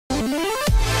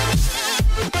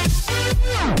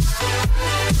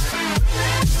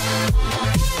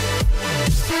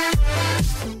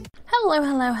Hello,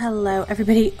 hello, hello,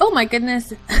 everybody. Oh my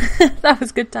goodness, that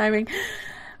was good timing.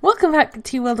 Welcome back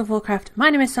to World of Warcraft.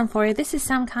 My name is Samphorea, this is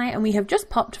Samkaaii, and we have just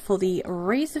popped for the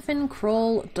Razorfen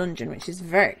Kraul dungeon, which is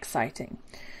very exciting.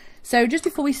 So just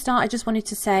before we start, I just wanted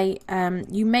to say,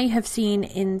 you may have seen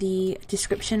in the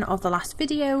description of the last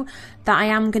video that I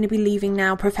am going to be leaving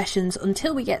now professions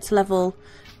until we get to level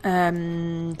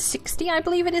 60, I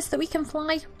believe it is, that we can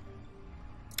fly.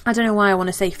 I don't know why I want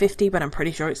to say 50, but I'm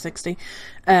pretty sure it's 60.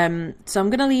 So I'm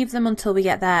going to leave them until we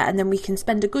get there, and then we can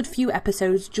spend a good few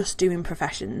episodes just doing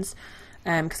professions,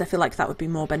 because I feel like that would be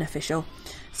more beneficial.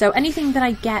 So anything that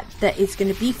I get that is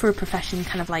going to be for a profession,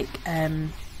 kind of like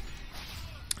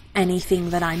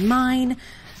anything that I mine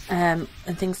and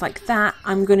things like that,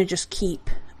 I'm going to just keep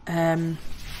in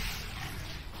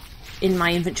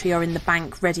my inventory or in the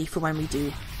bank ready for when we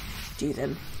do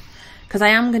them. Because I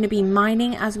am going to be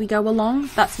mining as we go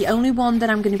along. That's the only one that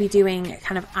I'm going to be doing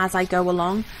kind of as I go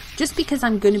along. Just because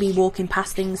I'm going to be walking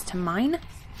past things to mine.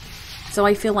 So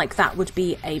I feel like that would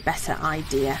be a better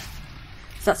idea.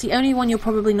 So that's the only one you're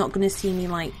probably not going to see me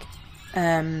like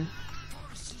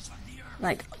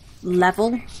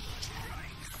level.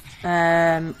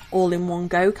 All in one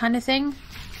go kind of thing.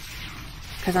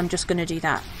 Because I'm just going to do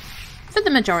that for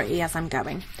the majority as I'm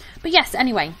going. But yes,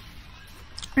 anyway.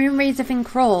 We're in Razorfen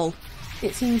Kraul.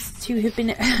 It seems to have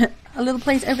been a little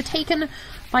place overtaken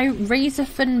by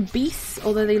Razorfen beasts,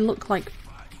 although they look like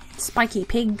spiky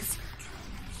pigs.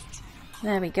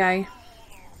 There we go.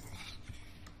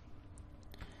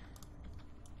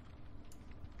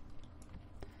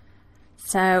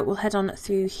 So we'll head on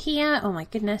through here. Oh my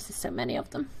goodness, there's so many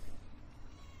of them.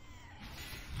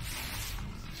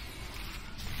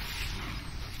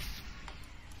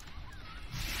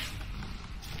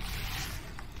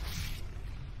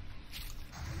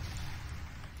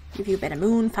 Give you a bit of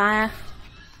moon fire.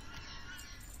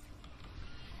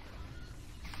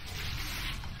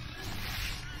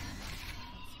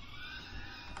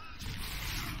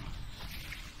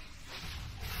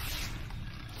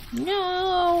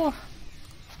 No.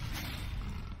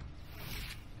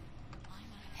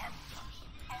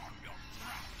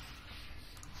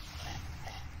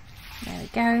 There we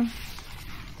go.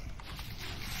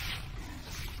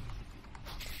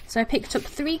 So I picked up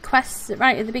 3 quests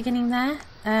right at the beginning there.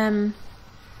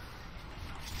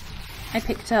 I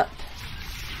picked up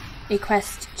a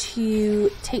quest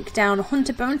to take down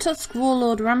Hunter Bonetusk,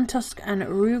 Warlord Ramtusk, and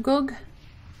Rugug.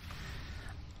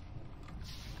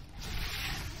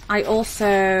 I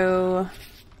also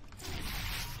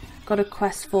got a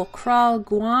quest for Kraul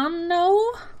Guano.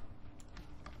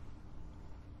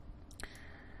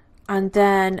 And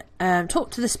then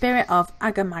talk to the spirit of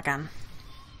Agamagan.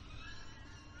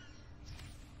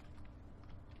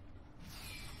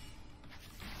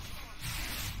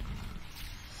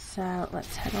 So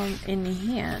let's head on in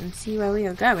here and see where we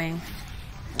are going.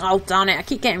 Oh darn it, I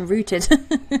keep getting rooted.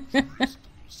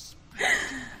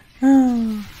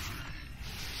 Oh.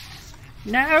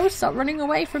 No, stop running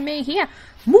away from me. Here,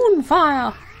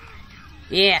 Moonfire.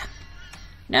 Yeah.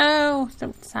 No,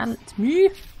 don't silence me.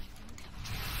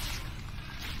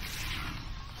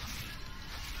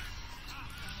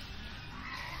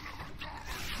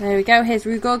 There we go, here's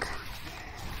Rugug.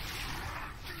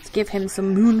 Let's give him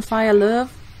some Moonfire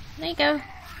love. There you go.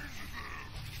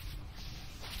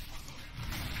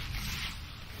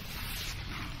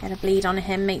 Get a bleed on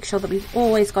him. Make sure that we've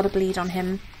always got a bleed on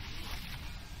him.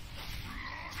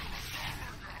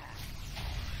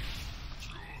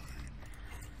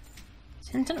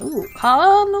 Ooh,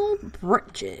 Carnal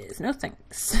Bridges. No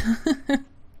thanks.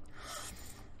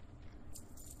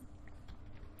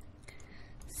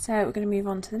 So we're going to move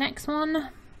on to the next one.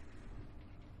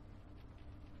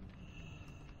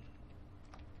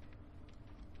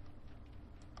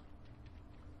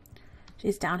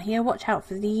 She's down here. Watch out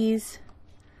for these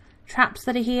traps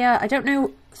that are here. I don't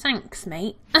know. Thanks,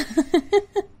 mate.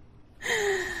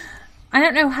 I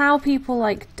don't know how people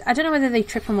like. I don't know whether they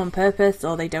trip them on purpose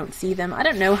or they don't see them. I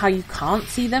don't know how you can't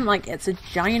see them. Like, it's a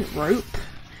giant rope.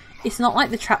 It's not like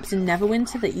the traps in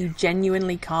Neverwinter that you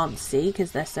genuinely can't see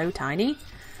because they're so tiny.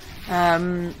 So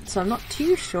I'm not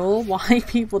too sure why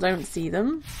people don't see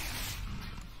them.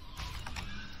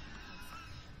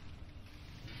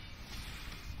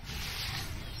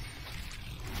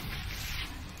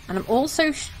 And I'm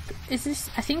also, I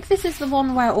think this is the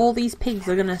one where all these pigs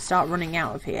are going to start running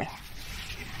out of here.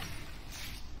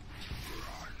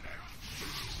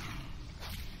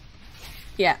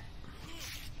 Yeah.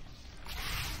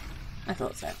 I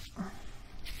thought so.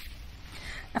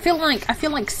 I feel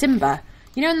like Simba,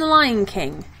 you know in The Lion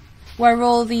King, where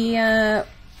all the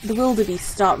wildebeest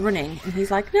start running, and he's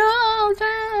like, "No,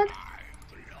 Dad!"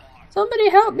 Somebody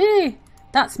help me!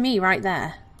 That's me right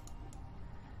there.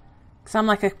 Because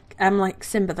I'm like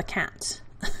Simba the cat.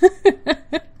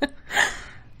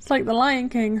 It's like the Lion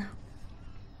King.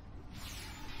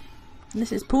 And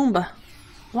this is Pumbaa.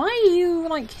 Why are you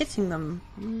like hitting them?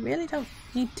 You really don't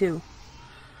need to.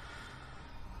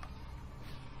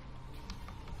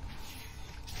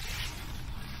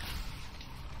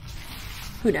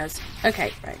 Who knows?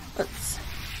 Okay, right, let's...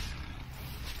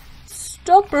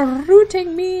 Stop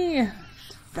rooting me!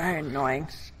 It's very annoying.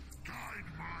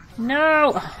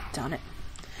 No! Oh, darn it.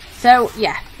 So,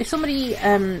 yeah, if somebody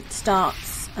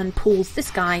starts and pulls this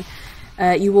guy,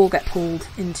 you will get pulled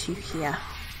into here.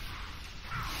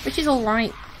 Which is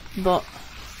alright, but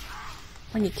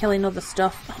when you're killing other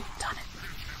stuff... Oh, darn it.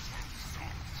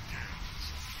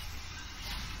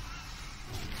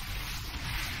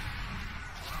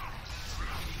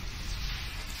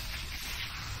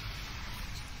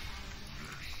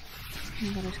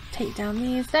 I'm going to take down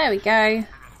these. There we go.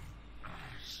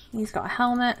 He's got a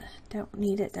helmet. Don't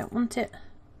need it, don't want it.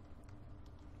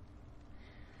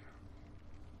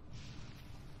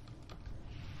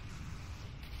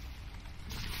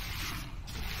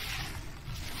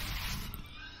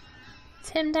 It's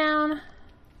him down.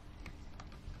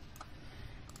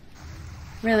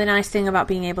 Really nice thing about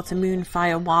being able to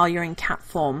moonfire while you're in cat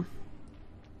form.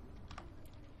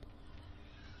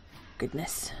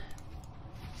 Goodness.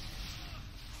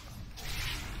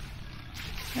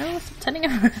 No, stop turning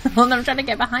around. I'm trying to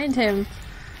get behind him.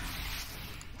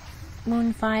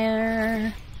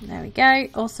 Moonfire. There we go.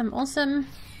 Awesome, awesome.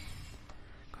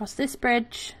 Cross this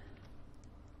bridge.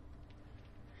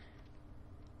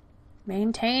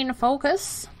 Maintain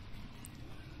focus.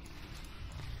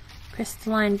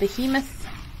 Crystalline behemoth.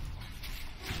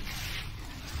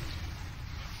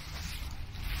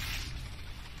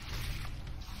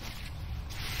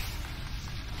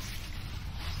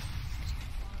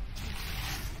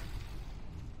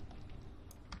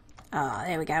 Ah,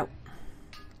 there we go.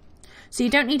 So you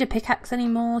don't need a pickaxe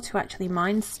anymore to actually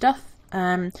mine stuff.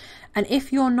 And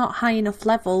if you're not high enough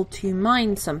level to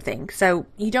mine something, so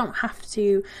you don't have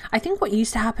to... I think what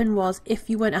used to happen was if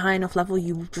you weren't a high enough level,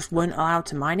 you just weren't allowed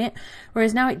to mine it.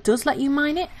 Whereas now it does let you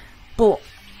mine it, but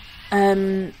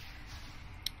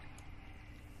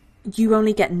you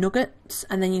only get nuggets,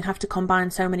 and then you have to combine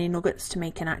so many nuggets to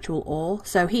make an actual ore.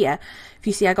 So here, if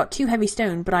you see, I got 2 heavy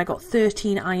stone, but I got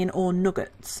 13 iron ore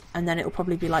nuggets, and then it'll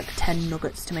probably be like 10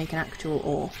 nuggets to make an actual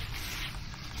ore.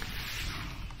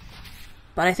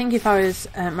 But I think if I was,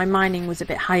 my mining was a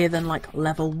bit higher than like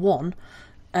level 1,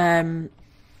 I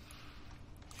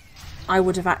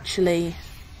would have actually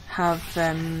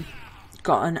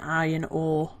got an iron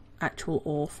ore, actual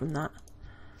ore from that.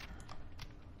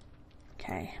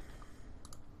 Okay.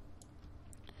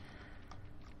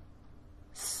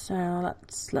 So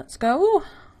let's go.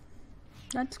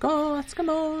 Let's go, let's go,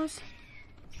 boys.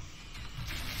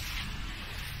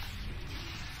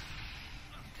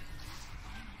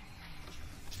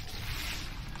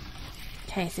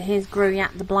 Okay, so here's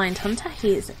Groyat the Blind Hunter.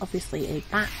 He is obviously a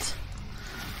bat.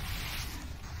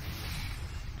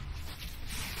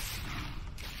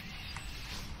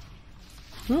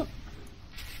 Ooh.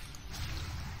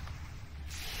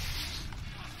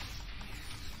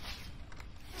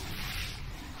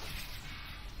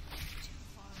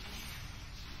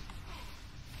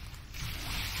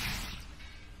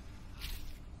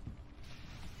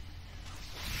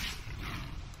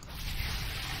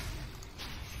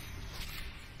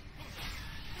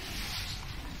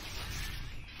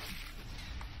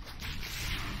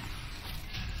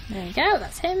 There we go,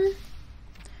 that's him.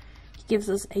 He gives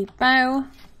us a bow.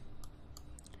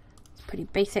 It's pretty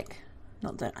basic.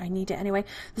 Not that I need it anyway.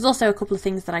 There's also a couple of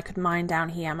things that I could mine down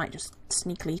here. I might just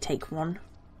sneakily take one.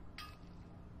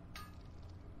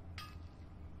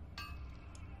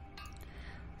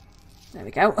 There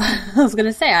we go. I was going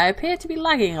to say, I appear to be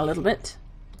lagging a little bit.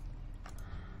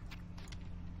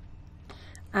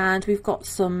 And we've got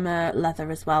some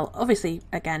leather as well. Obviously,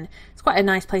 again, it's quite a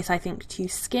nice place, I think, to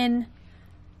skin.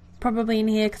 Probably in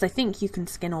here, because I think you can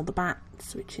skin all the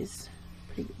bats, which is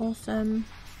pretty awesome.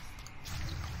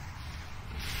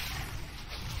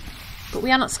 But we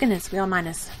are not skinners, we are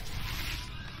miners.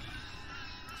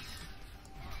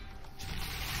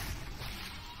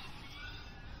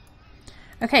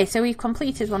 Okay, so we've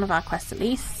completed one of our quests at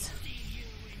least.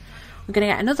 We're going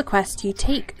to get another quest to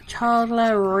take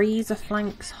Childler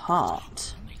Razorflank's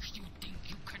heart.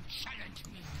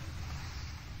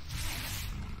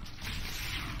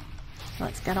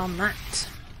 Let's get on that.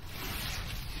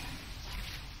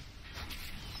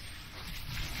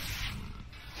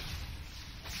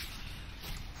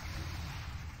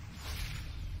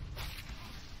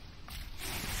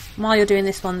 while you're doing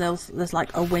this one, there's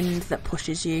like a wind that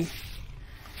pushes you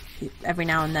every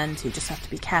now and then, so you just have to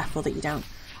be careful that you don't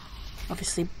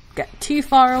obviously get too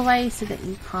far away so that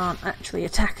you can't actually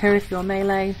attack her if you're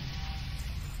melee.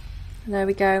 There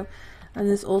we go. And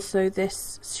there's also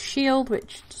this shield,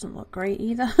 which doesn't look great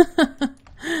either.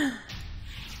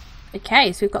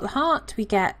 Okay, so we've got the heart, we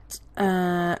get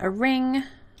a ring.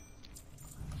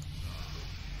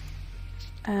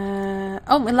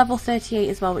 Oh, we're level 38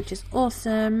 as well, which is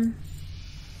awesome.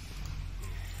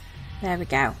 There we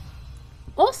go.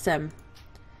 Awesome.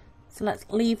 So let's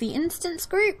leave the instance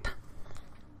group.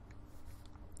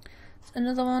 It's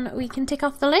another one we can tick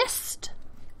off the list.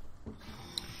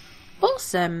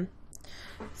 Awesome.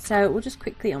 So we'll just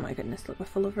quickly, oh my goodness, look, we're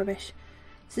full of rubbish.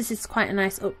 So this is quite a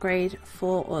nice upgrade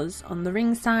for us on the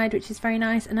ring side, which is very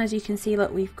nice. And as you can see,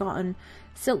 look, we've gotten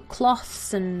silk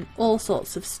cloths and all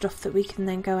sorts of stuff that we can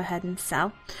then go ahead and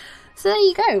sell. So there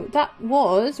you go. That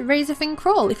was Razorfen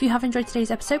Kraul. If you have enjoyed today's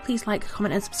episode, please like,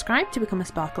 comment and subscribe to become a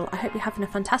Sparkle. I hope you're having a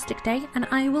fantastic day and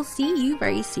I will see you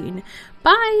very soon.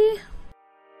 Bye!